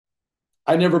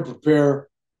I never prepare.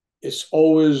 It's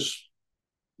always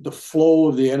the flow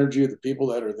of the energy of the people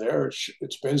that are there.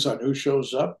 It depends on who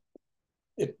shows up.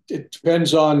 It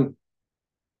depends on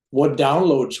what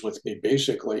downloads with me,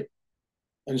 basically.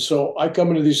 And so I come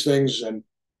into these things, and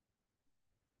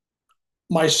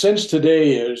my sense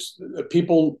today is that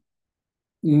people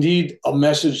need a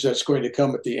message that's going to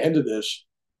come at the end of this.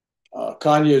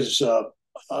 Kanye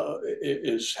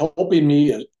is helping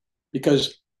me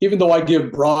because even though I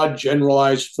give broad,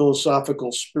 generalized,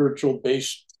 philosophical, spiritual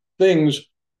based things,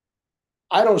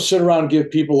 I don't sit around and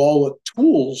give people all the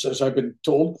tools, as I've been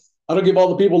told. I don't give all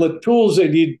the people the tools they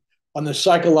need on the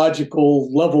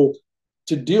psychological level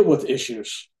to deal with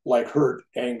issues like hurt,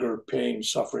 anger, pain,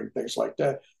 suffering, things like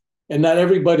that. And not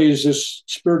everybody is this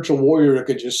spiritual warrior that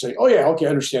could just say, oh, yeah, okay, I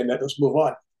understand that. Let's move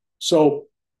on. So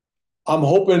I'm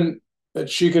hoping that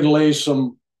she can lay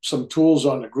some tools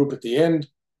on the group at the end.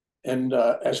 And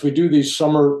as we do these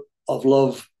Summer of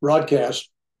Love broadcasts,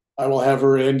 I will have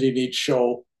her ending each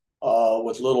show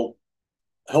with little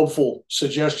helpful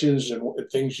suggestions and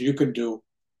things you can do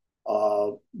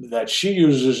that she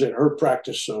uses in her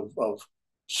practice of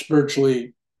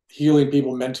spiritually healing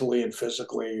people mentally and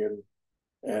physically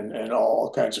and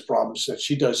all kinds of problems that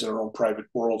she does in her own private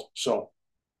world. So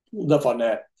enough on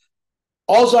that.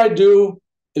 All I do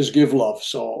is give love.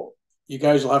 So you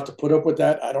guys will have to put up with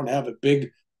that. I don't have a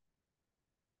big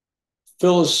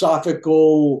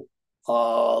philosophical,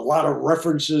 lot of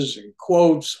references and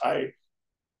quotes.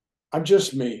 I'm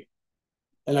just me.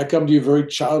 And I come to you very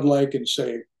childlike and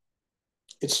say,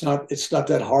 it's not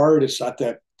that hard. It's not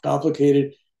that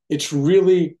complicated. It's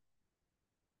really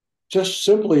just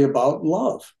simply about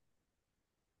love.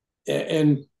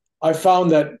 And I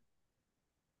found that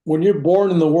when you're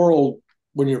born in the world,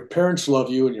 when your parents love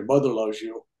you and your mother loves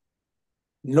you,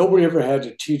 nobody ever had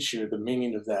to teach you the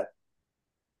meaning of that.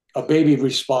 A baby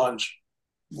responds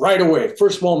right away.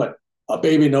 First moment, a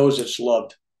baby knows it's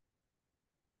loved.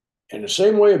 In the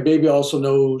same way, a baby also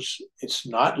knows it's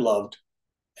not loved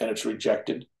and it's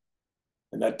rejected.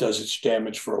 And that does its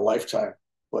damage for a lifetime.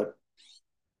 But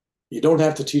you don't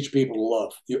have to teach people to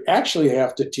love. You actually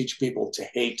have to teach people to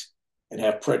hate and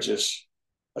have prejudice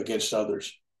against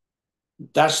others.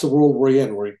 That's the world we're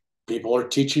in, where people are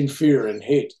teaching fear and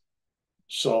hate.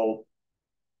 So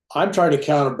I'm trying to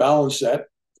counterbalance that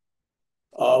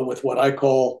with what I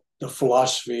call the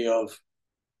philosophy of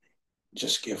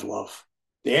just give love.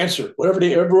 The answer,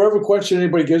 whatever question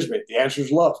anybody gives me, the answer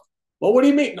is love. Well, what do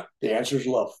you mean? The answer is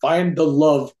love. Find the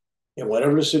love in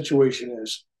whatever the situation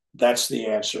is. That's the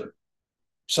answer.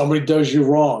 Somebody does you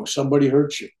wrong. Somebody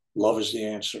hurts you. Love is the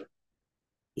answer.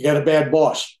 You got a bad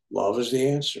boss. Love is the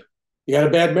answer. You got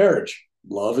a bad marriage.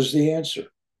 Love is the answer.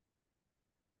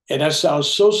 And that sounds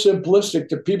so simplistic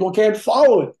that people can't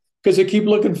follow it because they keep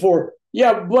looking for,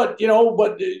 yeah, but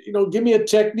give me a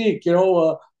technique.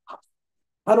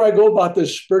 How do I go about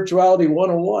this spirituality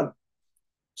 101?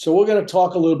 So we're going to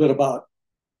talk a little bit about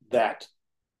that.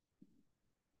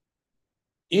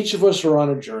 Each of us are on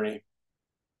a journey.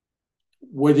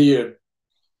 Whether you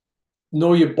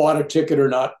know you bought a ticket or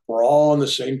not, we're all on the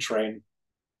same train.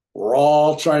 We're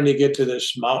all trying to get to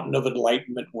this mountain of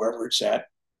enlightenment, wherever it's at.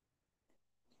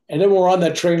 And then we're on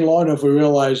that train long enough, we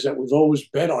realize that we've always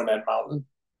been on that mountain.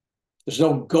 There's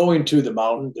no going to the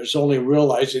mountain. There's only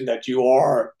realizing that you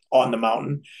are on the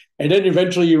mountain. And then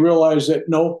eventually you realize that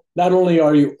no, not only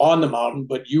are you on the mountain,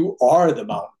 but you are the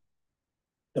mountain.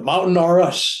 The mountain are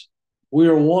us. We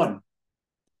are one.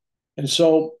 And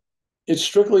so it's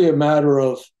strictly a matter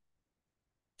of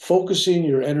focusing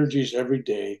your energies every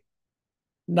day,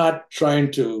 not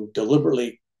trying to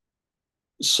deliberately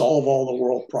solve all the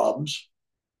world problems.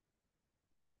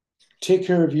 Take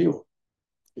care of you.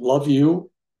 Love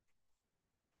you.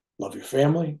 Love your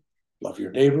family. Love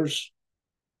your neighbors.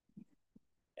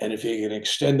 And if you can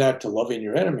extend that to loving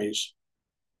your enemies,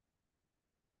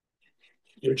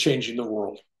 you're changing the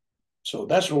world. So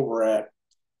that's where we're at.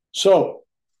 So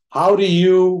how do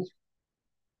you,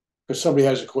 because somebody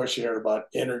has a question here about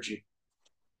energy,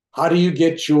 how do you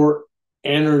get your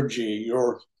energy,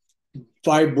 your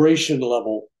vibration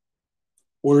level,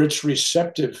 where it's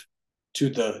receptive to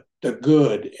the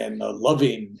good and the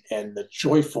loving and the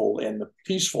joyful and the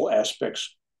peaceful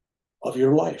aspects of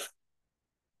your life?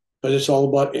 But it's all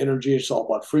about energy. It's all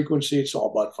about frequency. It's all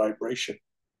about vibration.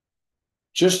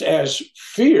 Just as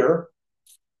fear,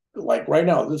 like right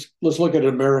now, let's look at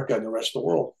America and the rest of the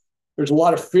world. There's a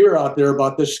lot of fear out there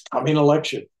about this coming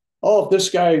election. Oh, if this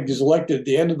guy is elected,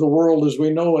 the end of the world as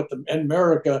we know it, in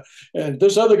America, and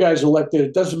this other guy's elected,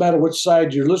 it doesn't matter which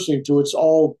side you're listening to, it's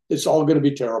all going to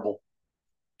be terrible.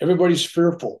 Everybody's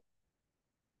fearful.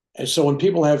 And so when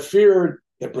people have fear,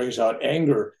 that brings out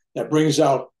anger, that brings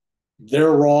out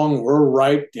they're wrong, we're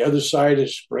right, the other side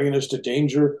is bringing us to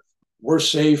danger, we're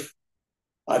safe,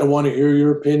 I don't want to hear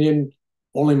your opinion,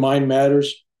 only mine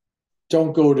matters.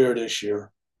 Don't go there this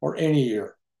year or any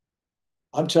year.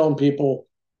 I'm telling people,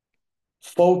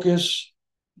 focus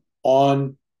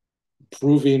on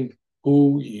proving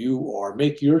who you are.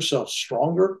 Make yourself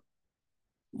stronger,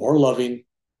 more loving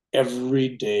every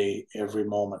day, every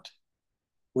moment.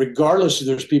 Regardless if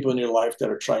there's people in your life that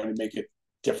are trying to make it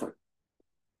different.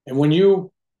 And when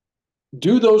you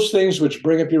do those things which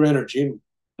bring up your energy,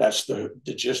 that's the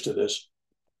gist of this,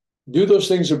 do those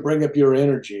things that bring up your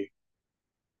energy,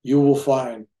 you will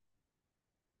find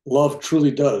love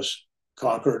truly does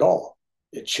conquer it all.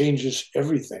 It changes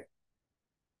everything.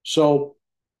 So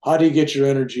how do you get your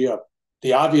energy up?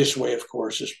 The obvious way, of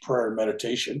course, is prayer and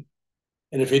meditation.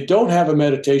 And if you don't have a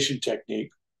meditation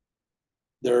technique,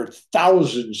 there are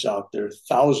thousands out there,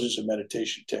 thousands of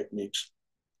meditation techniques.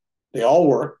 They all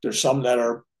work. There's some that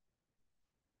are,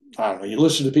 I don't know, you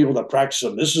listen to people that practice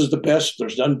them. This is the best.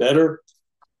 There's none better.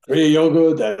 Kriya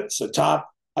Yoga, that's the top.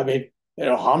 I mean,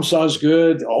 Hamsa is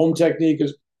good. The Om technique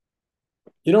is,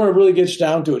 what it really gets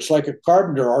down to, it's like a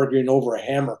carpenter arguing over a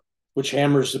hammer. Which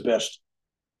hammer is the best?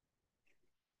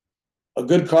 A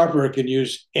good carpenter can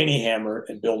use any hammer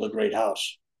and build a great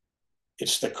house.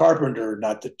 It's the carpenter,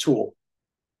 not the tool.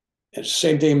 And it's the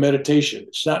same thing in meditation.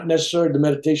 It's not necessarily the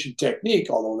meditation technique,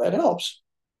 although that helps.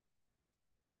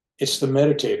 It's the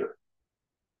meditator.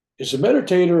 Is the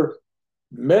meditator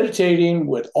meditating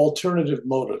with alternative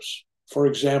motives? For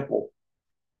example,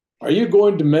 are you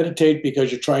going to meditate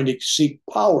because you're trying to seek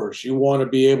powers? You want to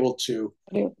be able to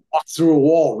walk through a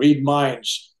wall, read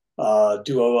minds,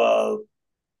 do a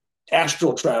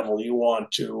astral travel. You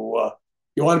want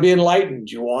to be enlightened.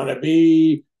 You want to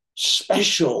be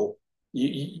special.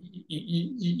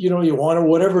 You want to,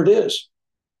 whatever it is.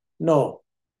 No,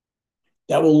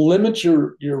 that will limit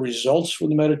your results from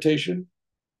the meditation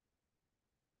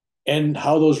and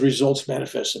how those results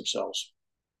manifest themselves.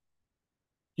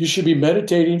 You should be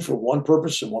meditating for one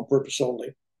purpose and one purpose only: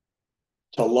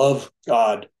 to love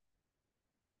God.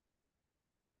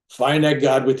 Find that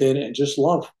God within and just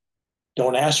love.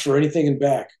 Don't ask for anything in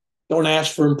back. Don't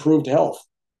ask for improved health.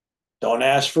 Don't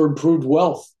ask for improved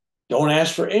wealth. Don't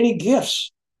ask for any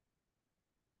gifts.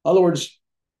 In other words,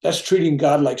 that's treating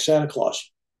God like Santa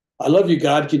Claus. I love you,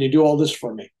 God. Can you do all this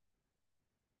for me?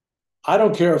 I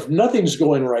don't care if nothing's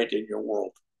going right in your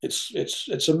world.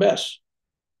 It's a mess.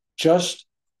 Just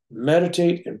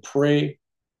meditate and pray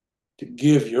to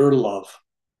give your love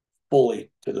fully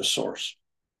to the source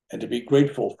and to be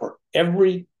grateful for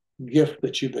every gift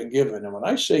that you've been given. And when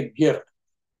I say gift,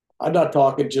 I'm not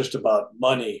talking just about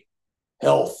money,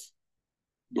 health,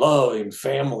 love, and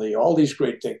family, all these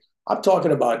great things. I'm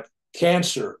talking about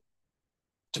cancer,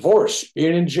 divorce,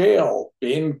 being in jail,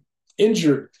 being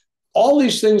injured, all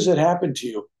these things that happen to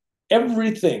you.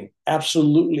 Everything,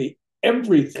 absolutely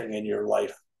everything in your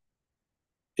life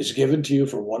is given to you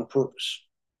for one purpose: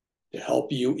 to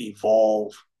help you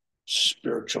evolve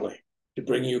spiritually, to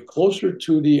bring you closer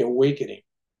to the awakening.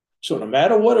 So no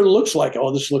matter what it looks like,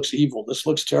 oh, this looks evil, this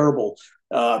looks terrible,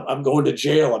 I'm going to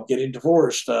jail, I'm getting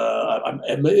divorced,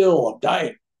 I'm ill, I'm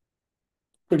dying.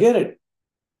 Forget it.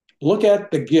 Look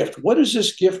at the gift. What is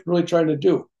this gift really trying to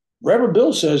do? Reverend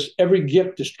Bill says every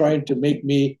gift is trying to make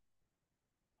me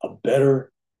a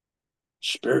better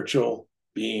spiritual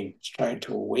being. It's trying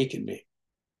to awaken me.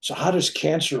 So how does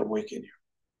cancer awaken you?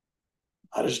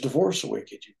 How does divorce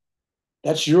awaken you?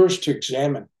 That's yours to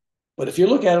examine. But if you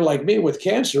look at it like me with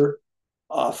cancer,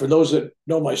 for those that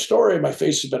know my story, my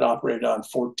face has been operated on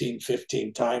 14,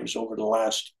 15 times over the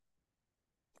last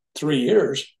 3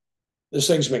 years. This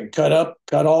thing's been cut up,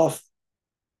 cut off,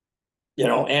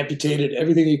 amputated,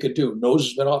 everything you could do. Nose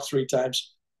has been off 3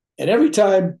 times. And every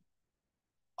time,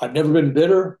 I've never been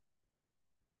bitter.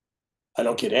 I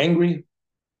don't get angry.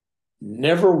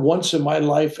 Never once in my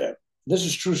life, this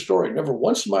is a true story, never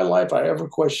once in my life I ever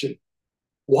questioned,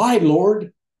 why,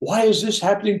 Lord? Why is this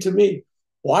happening to me?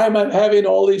 Why am I having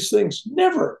all these things?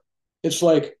 Never. It's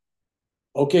like,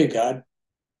 okay, God,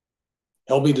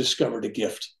 help me discover the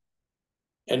gift.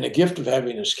 And the gift of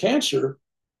having this cancer,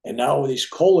 and now with these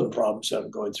colon problems that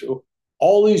I'm going through,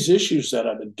 all these issues that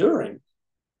I'm enduring,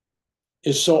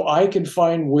 is so I can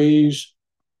find ways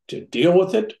to deal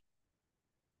with it,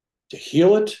 to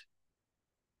heal it,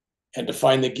 and to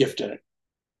find the gift in it.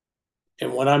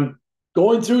 And when I'm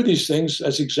going through these things,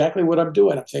 that's exactly what I'm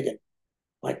doing. I'm thinking,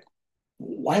 like,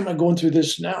 why am I going through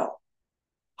this now?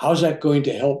 How's that going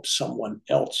to help someone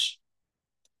else?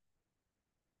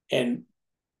 And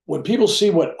when people see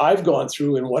what I've gone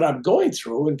through and what I'm going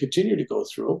through and continue to go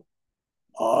through,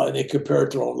 And they compare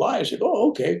it to their own lives. They go, oh,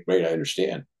 okay, great, I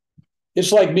understand.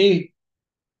 It's like me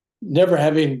never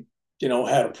having,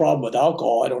 had a problem with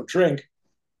alcohol. I don't drink.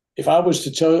 If I was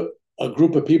to tell a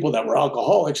group of people that were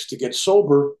alcoholics to get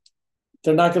sober,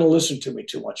 they're not going to listen to me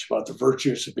too much about the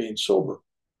virtues of being sober.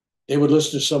 They would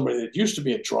listen to somebody that used to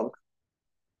be a drunk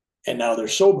and now they're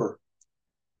sober.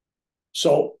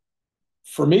 So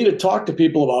for me to talk to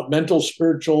people about mental,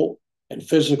 spiritual, and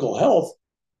physical health,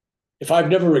 if I've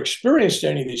never experienced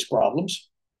any of these problems,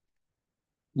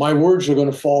 my words are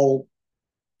going to fall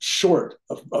short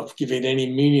of giving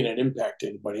any meaning and impact to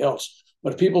anybody else.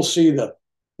 But if people see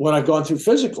what I've gone through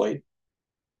physically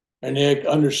and they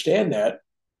understand that,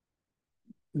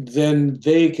 then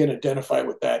they can identify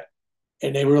with that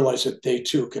and they realize that they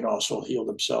too can also heal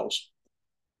themselves.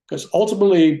 Because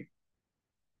ultimately,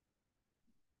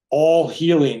 all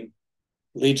healing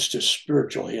leads to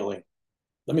spiritual healing.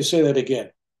 Let me say that again.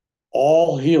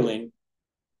 All healing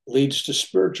leads to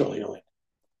spiritual healing.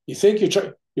 You think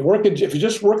you're working, if you're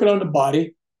just working on the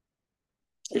body,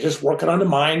 you're just working on the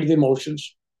mind, the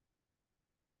emotions,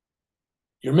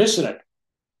 you're missing it.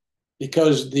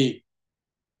 Because the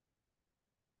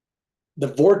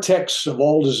vortex of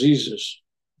all diseases,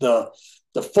 the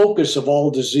focus of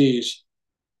all disease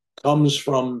comes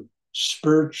from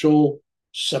spiritual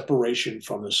separation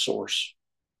from the source.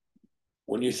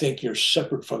 When you think you're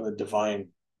separate from the divine,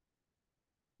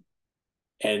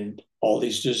 and all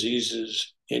these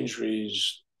diseases,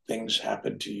 injuries, things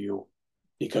happen to you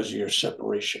because of your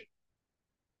separation.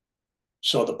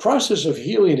 So the process of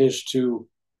healing is to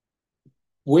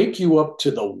wake you up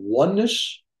to the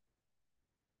oneness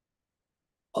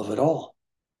of it all,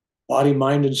 body,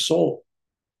 mind, and soul.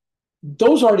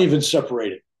 Those aren't even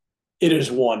separated. It is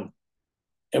one.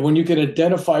 And when you can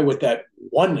identify with that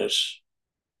oneness,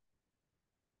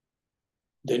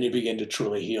 then you begin to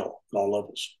truly heal on all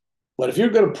levels. But if you're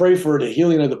going to pray for the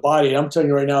healing of the body, and I'm telling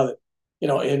you right now that,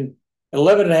 in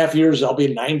 11 and a half years, I'll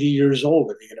be 90 years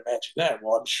old, if you can imagine that.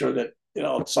 Well, I'm sure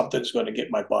that, something's going to get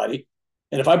my body.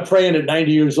 And if I'm praying at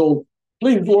 90 years old,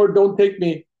 please, Lord, don't take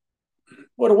me.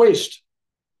 What a waste.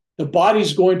 The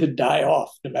body's going to die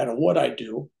off no matter what I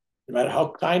do, no matter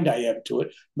how kind I am to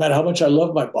it, no matter how much I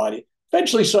love my body.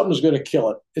 Eventually, something's going to kill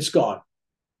it. It's gone.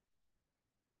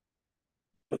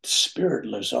 But the spirit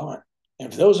lives on.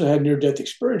 And for those who had near-death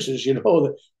experiences,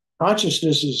 that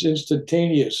consciousness is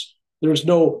instantaneous. There's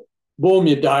no boom,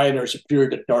 you die, and there's a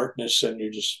period of darkness, and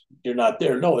you're not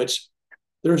there. No,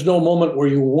 there's no moment where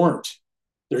you weren't.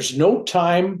 There's no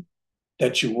time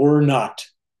that you were not.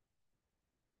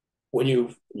 When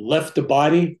you left the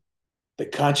body, the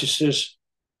consciousness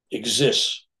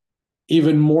exists,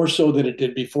 even more so than it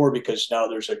did before, because now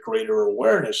there's a greater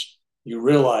awareness. You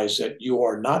realize that you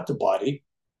are not the body.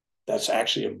 That's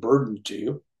actually a burden to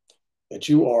you, that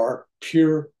you are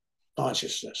pure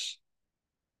consciousness.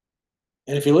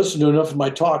 And if you listen to enough of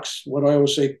my talks, what I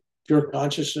always say, pure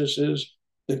consciousness is,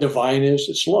 the divine is,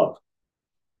 it's love.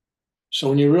 So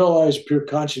when you realize pure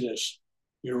consciousness,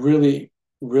 you're really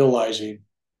realizing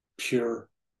pure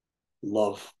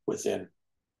love within.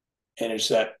 And it's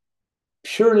that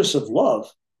pureness of love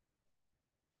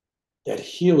that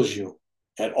heals you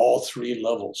at all three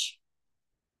levels.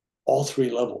 All three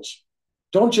levels.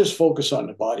 Don't just focus on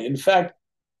the body. In fact,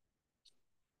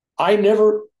 I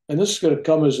never, and this is going to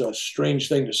come as a strange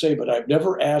thing to say, but I've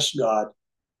never asked God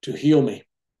to heal me.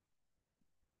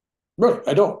 Really,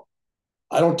 I don't.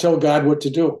 I don't tell God what to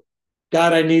do.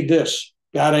 God, I need this.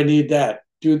 God, I need that.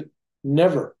 Dude,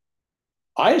 never.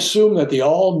 I assume that the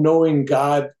all-knowing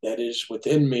God that is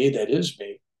within me, that is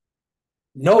me,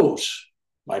 knows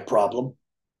my problem,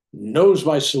 knows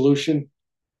my solution,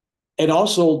 and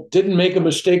also didn't make a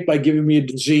mistake by giving me a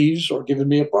disease or giving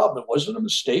me a problem. It wasn't a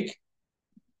mistake.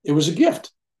 It was a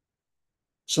gift.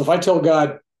 So if I tell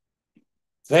God,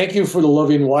 thank you for the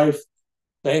loving wife,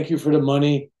 thank you for the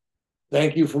money,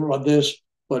 thank you for this,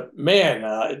 but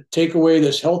man, take away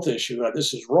this health issue.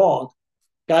 This is wrong.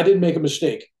 God didn't make a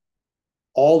mistake.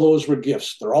 All those were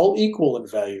gifts. They're all equal in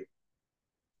value.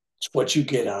 It's what you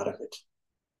get out of it.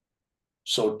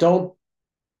 So don't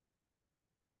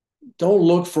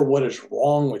look for what is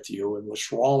wrong with you and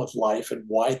what's wrong with life and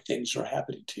why things are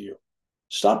happening to you.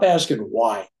 Stop asking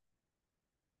why.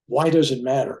 Why does it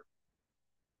matter?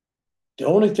 The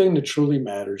only thing that truly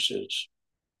matters is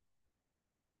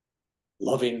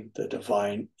loving the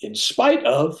divine in spite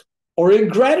of or in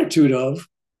gratitude of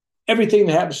everything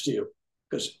that happens to you.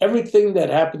 Because everything that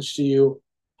happens to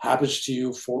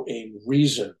you for a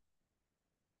reason.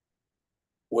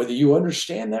 Whether you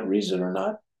understand that reason or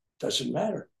not, doesn't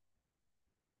matter.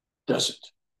 Doesn't.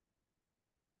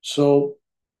 So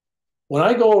When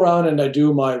I go around and I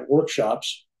do my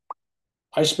workshops,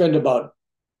 I spend about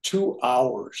 2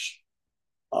 hours,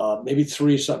 maybe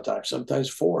three sometimes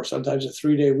 4, sometimes a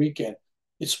 3-day weekend.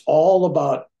 It's all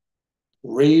about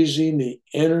raising the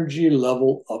energy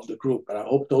level of the group. And I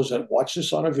hope those that watch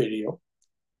this on a video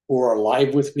who are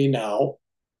live with me now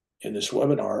in this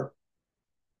webinar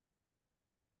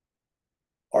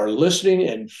are listening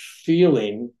and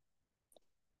feeling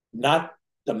not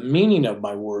the meaning of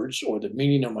my words or the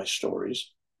meaning of my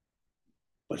stories,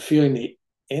 but feeling the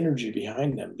energy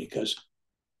behind them, because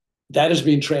that is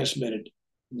being transmitted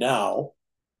now.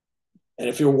 And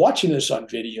if you're watching this on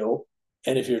video,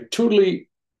 and if you're totally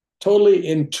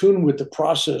in tune with the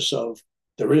process of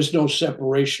there is no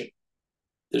separation,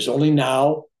 there's only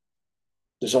now,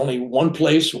 there's only one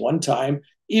place, one time.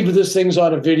 Even if this thing's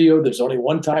on a video, there's only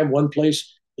one time, one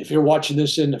place. If you're watching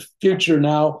this in the future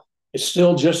now, it's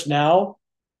still just now.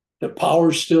 The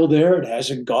power's still there. It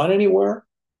hasn't gone anywhere.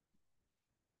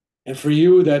 And for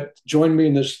you that join me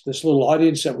in this little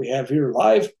audience that we have here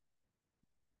live,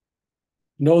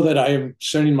 know that I am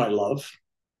sending my love.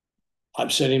 I'm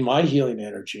sending my healing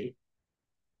energy.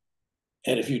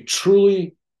 And if you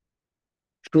truly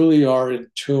are in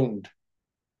tuned,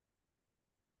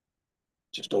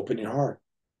 just open your heart,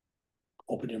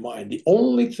 open your mind. The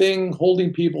only thing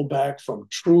holding people back from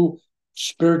true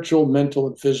spiritual, mental,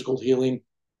 and physical healing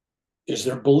is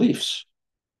their beliefs.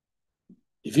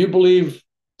 If you believe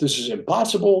this is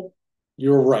impossible,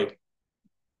 you're right.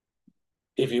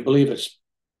 If you believe it's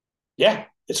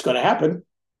going to happen,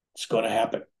 it's going to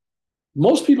happen.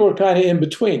 Most people are kind of in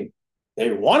between.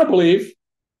 They want to believe,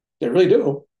 they really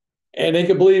do. And they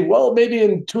can believe, well, maybe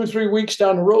in 2 or 3 weeks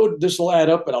down the road, this will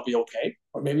add up and I'll be okay.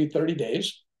 Or maybe 30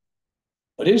 days.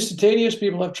 But instantaneous,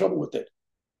 people have trouble with it.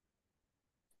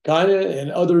 Kana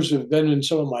and others who've been in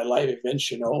some of my live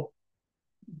events,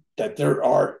 that there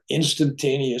are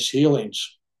instantaneous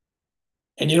healings.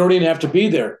 And you don't even have to be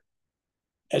there.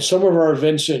 At some of our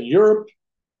events in Europe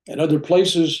and other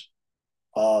places,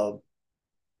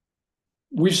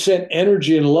 we sent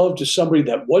energy and love to somebody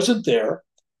that wasn't there,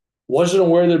 wasn't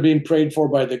aware they're being prayed for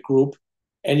by the group.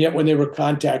 And yet when they were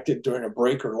contacted during a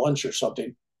break or lunch or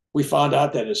something, we found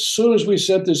out that as soon as we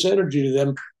sent this energy to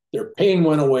them, their pain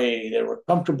went away. They were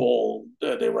comfortable.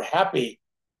 They were happy.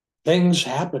 Things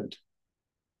happened.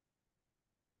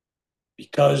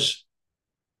 Because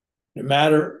no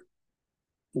matter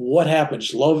what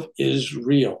happens, love is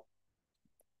real.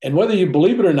 And whether you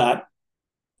believe it or not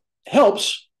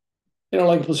helps,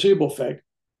 like a placebo effect.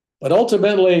 But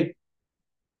ultimately,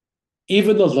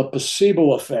 even though the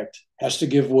placebo effect has to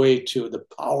give way to the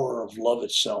power of love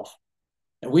itself.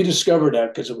 And we discovered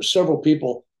that because there were several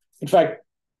people. In fact,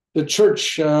 the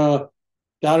church down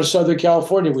in Southern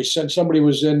California, we sent somebody who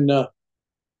was in the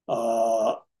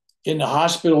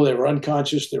hospital. They were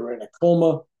unconscious. They were in a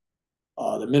coma.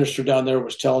 The minister down there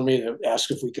was telling me to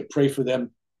ask if we could pray for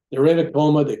them. They were in a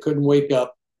coma. They couldn't wake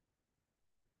up.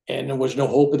 And there was no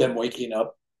hope of them waking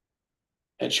up.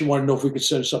 And she wanted to know if we could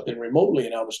send something remotely.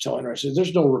 And I was telling her, I said,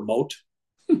 there's no remote.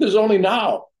 There's only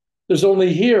now. There's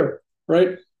only here,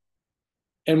 right?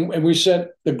 And we sent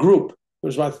the group. There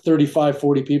was about 35,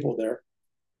 40 people there.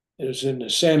 It was in the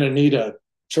Santa Anita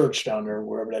church down there,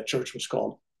 wherever that church was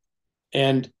called.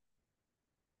 And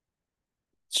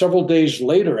several days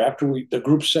later, after the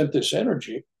group sent this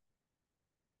energy,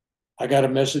 I got a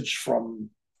message from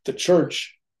the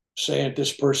church saying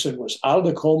this person was out of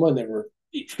the coma and they were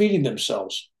feeding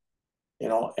themselves,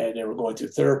 and they were going through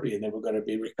therapy and they were going to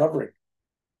be recovering.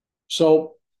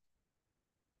 So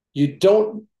you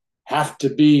don't have to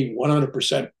be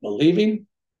 100% believing,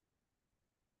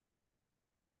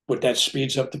 but that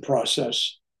speeds up the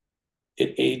process.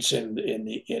 It aids in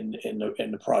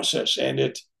the process, and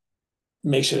it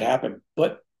makes it happen.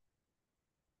 But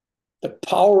the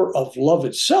power of love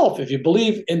itself, if you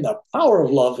believe in the power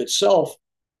of love itself,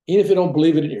 even if you don't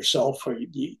believe it in yourself, but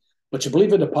you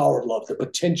believe in the power of love, the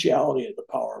potentiality of the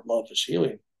power of love is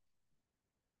healing,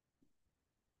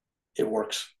 it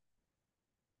works.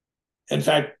 In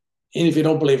fact, even if you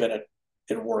don't believe in it,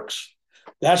 it works.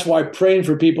 That's why praying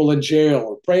for people in jail,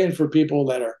 or praying for people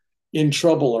that are in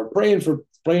trouble, or praying for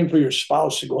your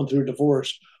spouse going through a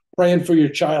divorce, praying for your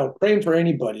child, praying for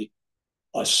anybody,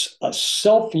 a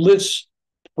selfless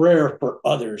prayer for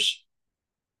others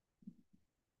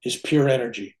is pure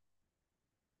energy,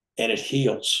 and it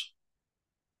heals,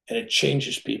 and it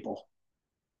changes people,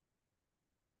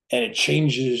 and it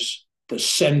changes the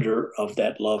sender of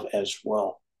that love as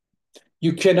well.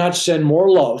 You cannot send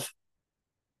more love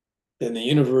than the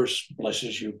universe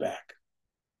blesses you back.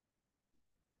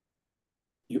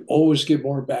 You always get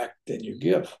more back than you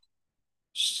give.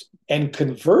 And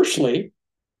conversely,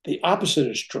 the opposite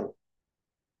is true.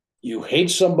 You hate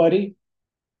somebody,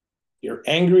 you're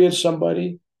angry at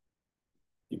somebody,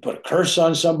 you put a curse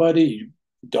on somebody, you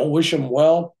don't wish them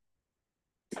well.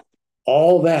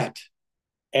 All that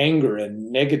anger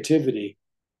and negativity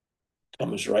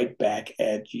comes right back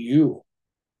at you.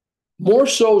 More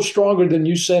so stronger than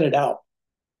you sent it out.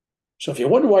 So if you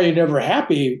wonder why you're never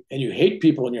happy and you hate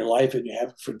people in your life and you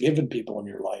haven't forgiven people in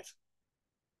your life,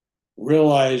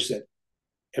 realize that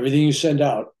everything you send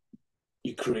out,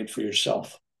 you create for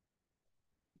yourself.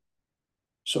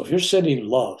 So if you're sending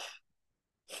love,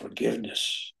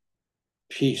 forgiveness,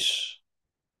 peace,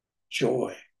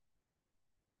 joy,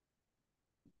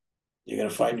 you're going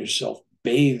to find yourself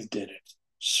bathed in it,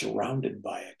 surrounded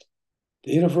by it.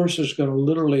 The universe is going to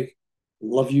literally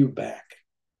love you back.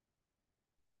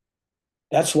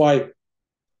 That's why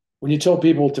when you tell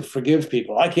people to forgive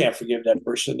people, I can't forgive that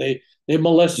person. They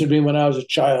molested me when I was a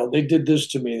child. They did this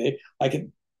to me. I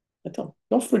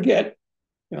don't forget.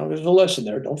 There's a lesson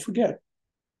there. Don't forget.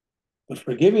 But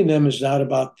forgiving them is not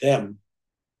about them.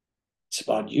 It's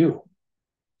about you.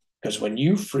 Because when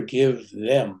you forgive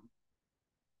them,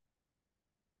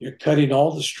 you're cutting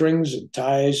all the strings and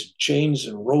ties, and chains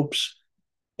and ropes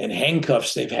and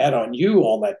handcuffs they've had on you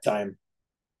all that time.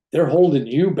 They're holding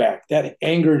you back. That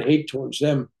anger and hate towards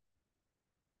them,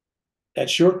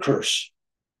 that's your curse.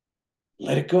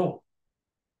 Let it go.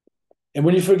 And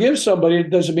when you forgive somebody, it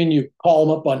doesn't mean you call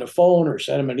them up on the phone or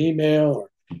send them an email or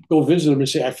go visit them and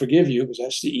say, I forgive you, because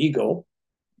that's the ego.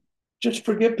 Just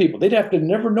forgive people. They'd have to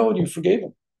never know you forgave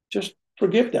them. Just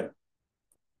forgive them.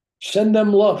 Send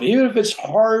them love. Even if it's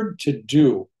hard to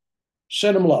do,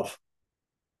 send them love.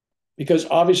 Because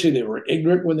obviously they were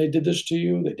ignorant when they did this to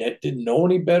you. They didn't know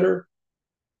any better.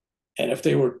 And if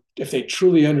they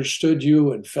truly understood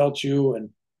you and felt you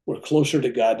and were closer to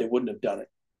God, they wouldn't have done it.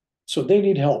 So they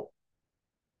need help.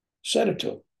 Send it to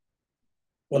them.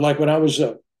 But like when I was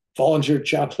a volunteer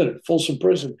chaplain at Folsom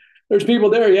Prison, there's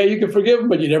people there. Yeah, you can forgive them,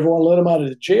 but you never want to let them out of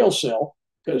the jail cell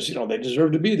because they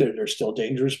deserve to be there. They're still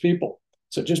dangerous people.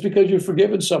 So just because you've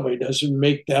forgiven somebody doesn't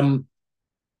make them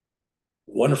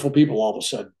wonderful people all of a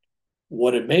sudden.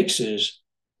 What it makes is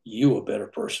you a better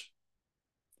person.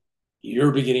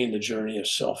 You're beginning the journey of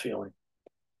self-healing,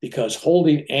 because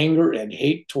holding anger and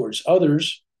hate towards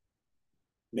others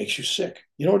makes you sick.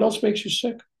 You know what else makes you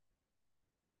sick?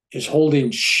 Is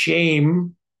holding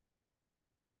shame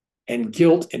and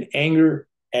guilt and anger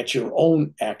at your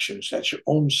own actions, at your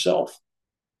own self.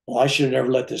 Well, I should have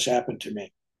never let this happen to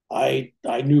me. I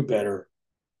knew better.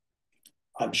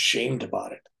 I'm shamed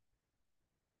about it.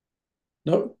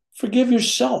 No, forgive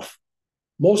yourself.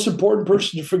 Most important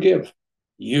person to forgive,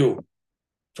 you.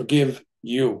 Forgive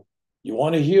you. You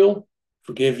want to heal?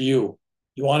 Forgive you.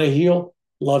 You want to heal?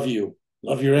 Love you.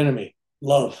 Love your enemy.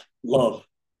 Love, love.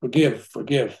 Forgive,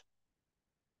 forgive.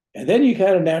 And then you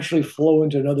kind of naturally flow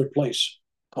into another place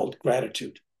called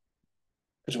gratitude.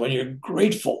 Because when you're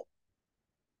grateful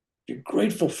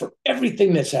for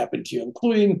everything that's happened to you,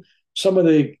 including some of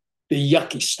the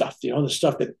yucky stuff, the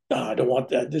stuff that, I don't want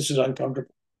that. This is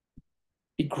uncomfortable.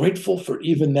 Be grateful for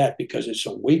even that, because it's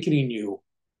awakening you.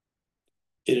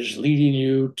 It is leading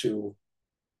you to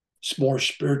more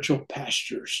spiritual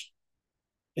pastures.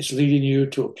 It's leading you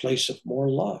to a place of more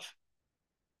love.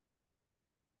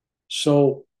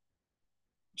 So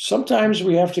sometimes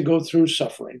we have to go through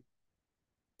suffering.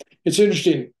 It's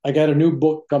interesting. I got a new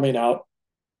book coming out,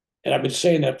 and I've been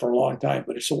saying that for a long time,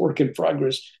 but it's a work in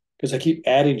progress because I keep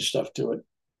adding stuff to it.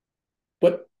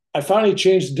 But I finally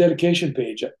changed the dedication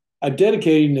page. I'm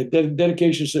dedicating, the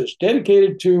dedication says,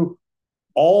 dedicated to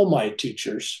all my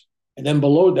teachers. And then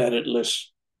below that, it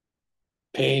lists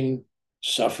pain,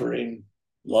 suffering,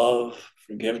 love,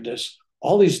 forgiveness,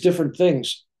 all these different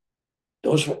things.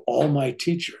 Those were all my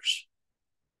teachers.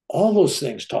 All those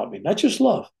things taught me, not just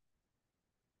love,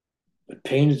 but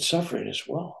pain and suffering as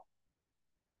well.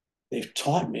 They've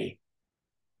taught me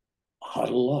how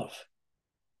to love.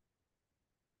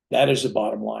 That is the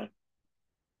bottom line.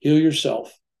 Heal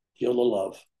yourself, heal the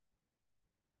love.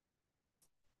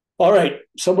 All right,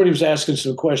 somebody was asking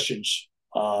some questions.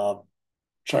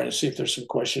 Trying to see if there's some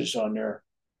questions on there.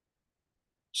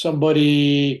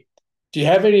 Somebody, do you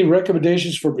have any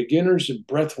recommendations for beginners in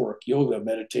breath work, yoga,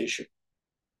 meditation?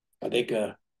 I think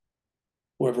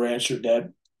whoever answered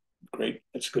that, great.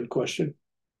 That's a good question.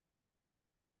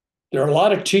 There are a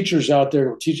lot of teachers out there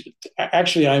who teach.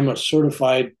 Actually, I'm a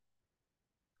certified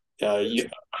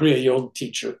Kriya Yoga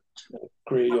teacher,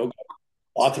 Kriya Yoga,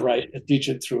 authorized to teach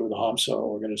it through the Hamsa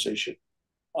organization.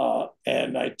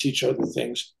 And I teach other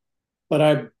things.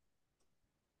 But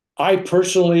I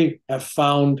personally have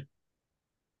found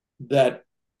that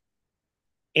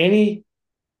any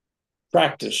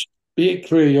practice, be it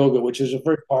Kriya Yoga, which is a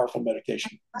very powerful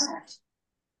meditation,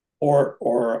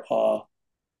 or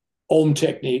Om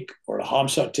technique, or the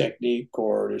Hamsa technique,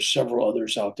 or there's several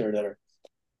others out there that are,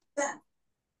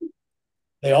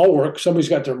 they all work. Somebody's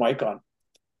got their mic on.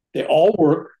 They all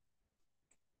work.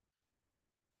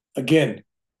 Again,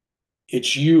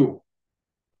 it's you.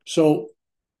 So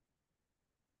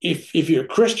if you're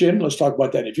Christian, let's talk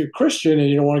about that. If you're Christian and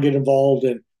you don't want to get involved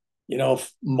in,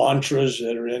 mantras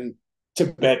that are in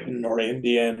Tibetan or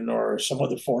Indian or some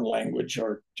other foreign language,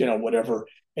 or whatever,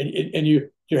 and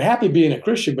you're happy being a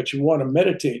Christian, but you want to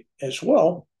meditate as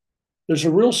well, there's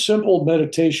a real simple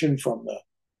meditation from the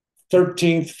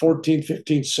 13th, 14th,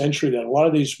 15th century that a lot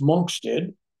of these monks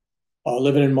did,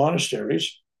 living in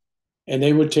monasteries. And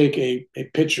they would take a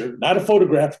picture, not a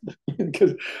photograph,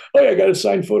 because, oh, yeah, I got a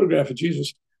signed photograph of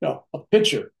Jesus. No, a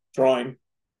picture drawing,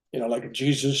 like a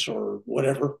Jesus or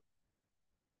whatever.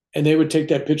 And they would take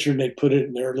that picture and they'd put it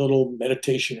in their little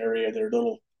meditation area, their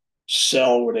little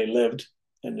cell where they lived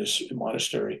in this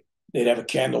monastery. They'd have a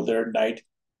candle there at night,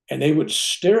 and they would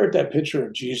stare at that picture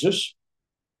of Jesus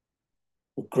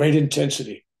with great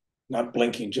intensity, not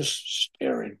blinking, just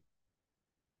staring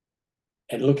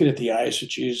and looking at the eyes of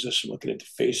Jesus and looking at the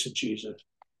face of Jesus.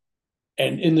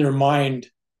 And in their mind,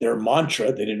 their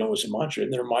mantra, they didn't know it was a mantra,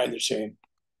 in their mind, they're saying,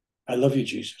 I love you,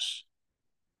 Jesus.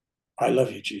 I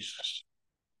love you, Jesus.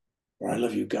 Or I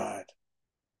love you, God.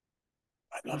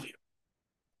 I love you.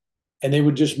 And they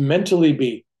would just mentally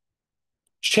be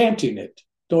chanting it.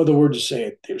 No other word to say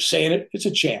it. They were saying it. It's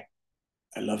a chant.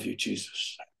 I love you,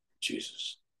 Jesus.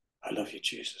 Jesus. I love you,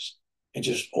 Jesus. And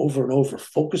just over and over,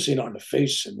 focusing on the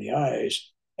face and the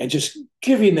eyes and just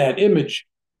giving that image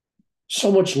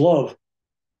so much love.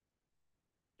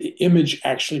 The image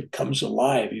actually comes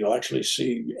alive. You'll actually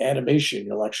see animation.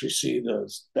 You'll actually see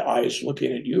the eyes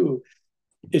looking at you.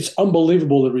 It's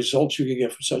unbelievable the results you can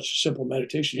get from such a simple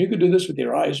meditation. You could do this with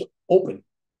your eyes open.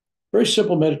 Very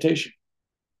simple meditation.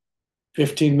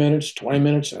 15 minutes, 20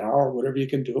 minutes, an hour, whatever you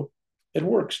can do. It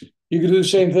works. You can do the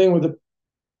same thing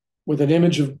with an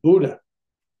image of Buddha,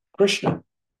 Krishna,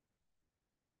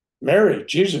 Mary,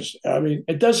 Jesus. I mean,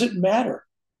 it doesn't matter.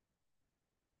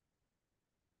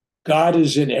 God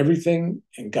is in everything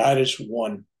and God is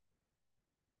one.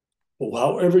 Well,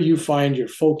 however you find your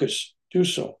focus, do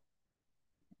so.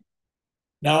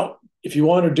 Now, if you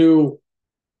want to do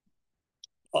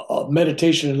a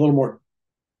meditation in a little more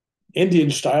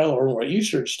Indian style or more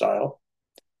Eastern style,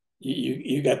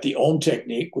 you got the Om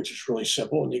technique, which is really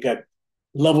simple, and you got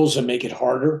levels that make it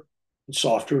harder and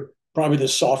softer. Probably the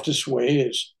softest way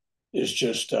is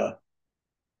just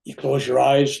you close your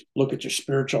eyes, look at your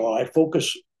spiritual eye,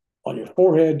 focus on your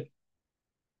forehead,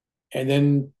 and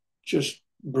then just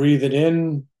breathe it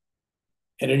in.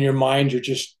 And in your mind, you're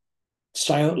just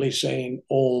silently saying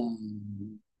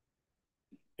Om.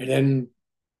 And then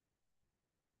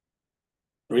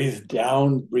breathe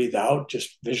down, breathe out,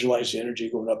 just visualize the energy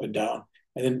going up and down.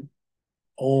 And then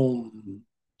Om,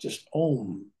 just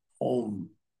Om, Om.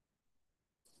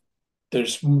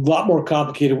 There's a lot more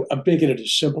complicated. I'm making it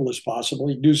as simple as possible.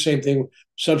 You can do the same thing,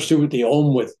 substitute the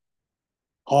Om with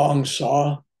Hong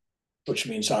Sa, which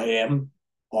means I am,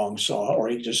 Hong Sa, or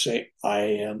you can just say I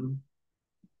am,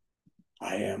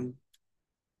 I am,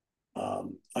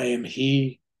 I am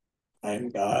He, I am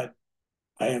God,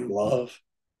 I am love.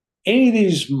 Any of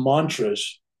these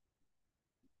mantras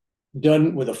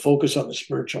done with a focus on the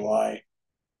spiritual eye,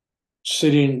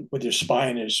 sitting with your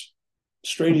spine as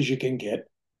straight as you can get.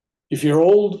 If you're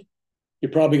old,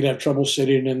 you're probably going to have trouble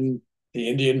sitting in the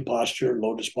Indian posture,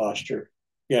 lotus posture.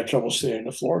 You have trouble sitting on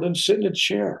the floor, then sit in a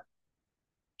chair.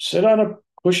 Sit on a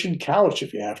cushioned couch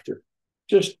if you have to.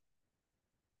 Just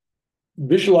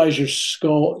visualize your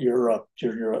skull,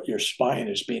 your spine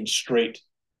as being straight.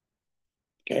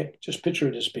 Okay, just picture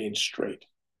it as being straight.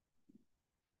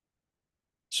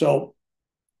 So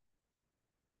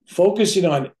focusing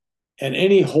on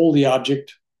any holy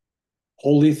object,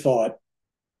 holy thought,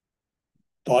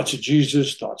 thoughts of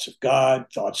Jesus, thoughts of God,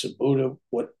 thoughts of Buddha.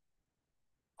 What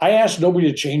I ask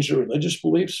nobody to change their religious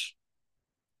beliefs.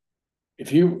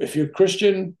 If you're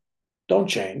Christian, don't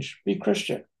change. Be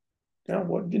Christian.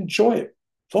 Enjoy it.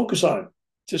 Focus on it.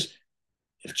 Just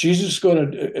if Jesus is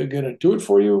going to do it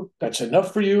for you, that's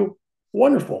enough for you.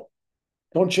 Wonderful.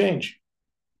 Don't change.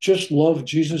 Just love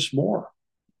Jesus more.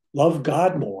 Love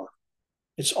God more.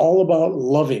 It's all about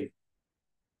loving.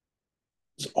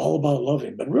 It's all about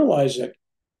loving. But realize that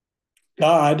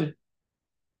God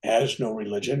has no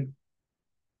religion.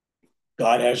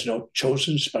 God has no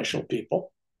chosen special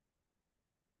people.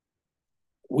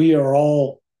 We are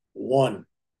all one.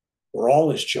 We're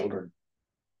all his children.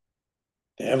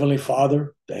 The Heavenly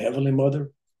Father, the Heavenly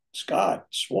Mother, it's God,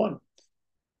 it's one.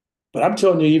 But I'm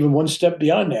telling you, even one step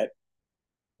beyond that,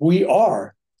 we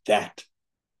are that.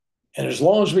 And as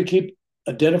long as we keep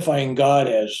identifying God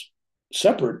as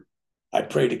separate, I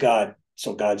pray to God,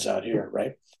 so God's out here,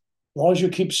 right? As long as you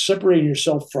keep separating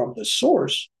yourself from the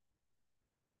source,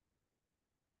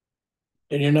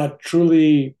 then you're not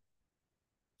truly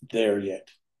there yet.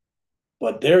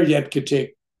 But there yet could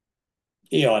take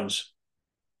eons.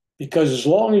 Because as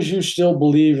long as you still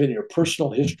believe in your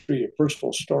personal history, your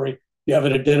personal story, you have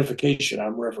an identification.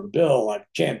 I'm Reverend Bill, I'm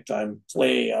Kent, I'm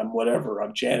Clay, I'm whatever,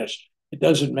 I'm Janice. It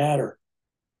doesn't matter.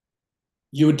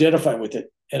 You identify with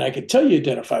it. And I can tell you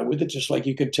identify with it, just like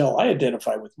you can tell I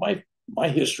identify with my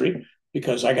history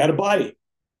because I got a body.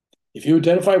 If you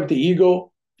identify with the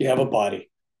ego, you have a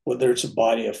body, whether it's a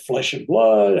body of flesh and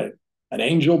blood, an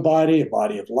angel body, a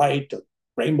body of light, a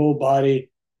rainbow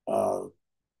body.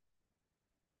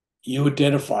 You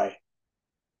identify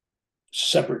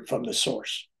separate from the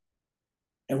source.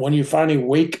 And when you finally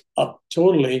wake up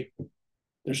totally,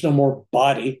 there's no more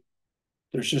body.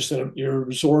 There's just you're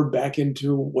absorbed back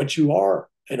into what you are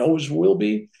and always will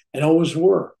be and always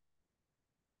were.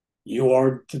 You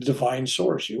are the divine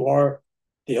source. You are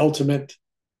the ultimate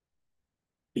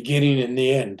beginning and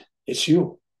the end. It's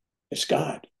you. It's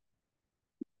God.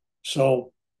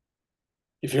 So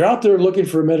if you're out there looking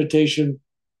for a meditation,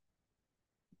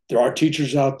 there are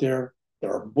teachers out there.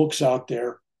 There are books out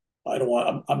there.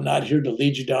 I'm not here to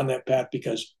lead you down that path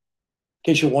because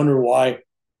in case you wonder why,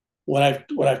 when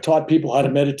I've taught people how to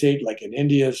meditate, like in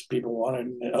India, people want it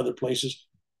in other places,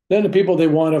 then the people they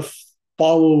want to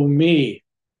follow me.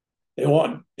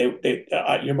 You're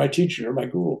my teacher, you're my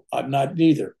guru. I'm not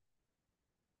neither.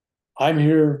 I'm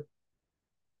here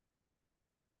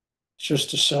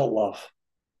just to sell love.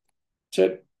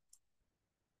 That's it.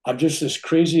 I'm just this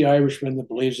crazy Irishman that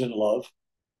believes in love.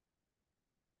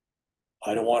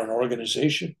 I don't want an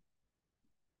organization.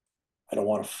 I don't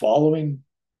want a following.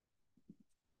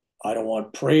 I don't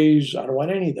want praise. I don't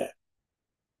want any of that.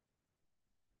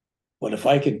 But if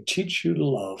I can teach you to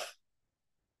love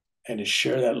and to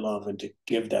share that love and to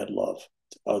give that love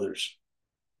to others,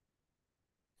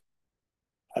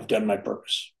 I've done my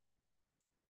purpose.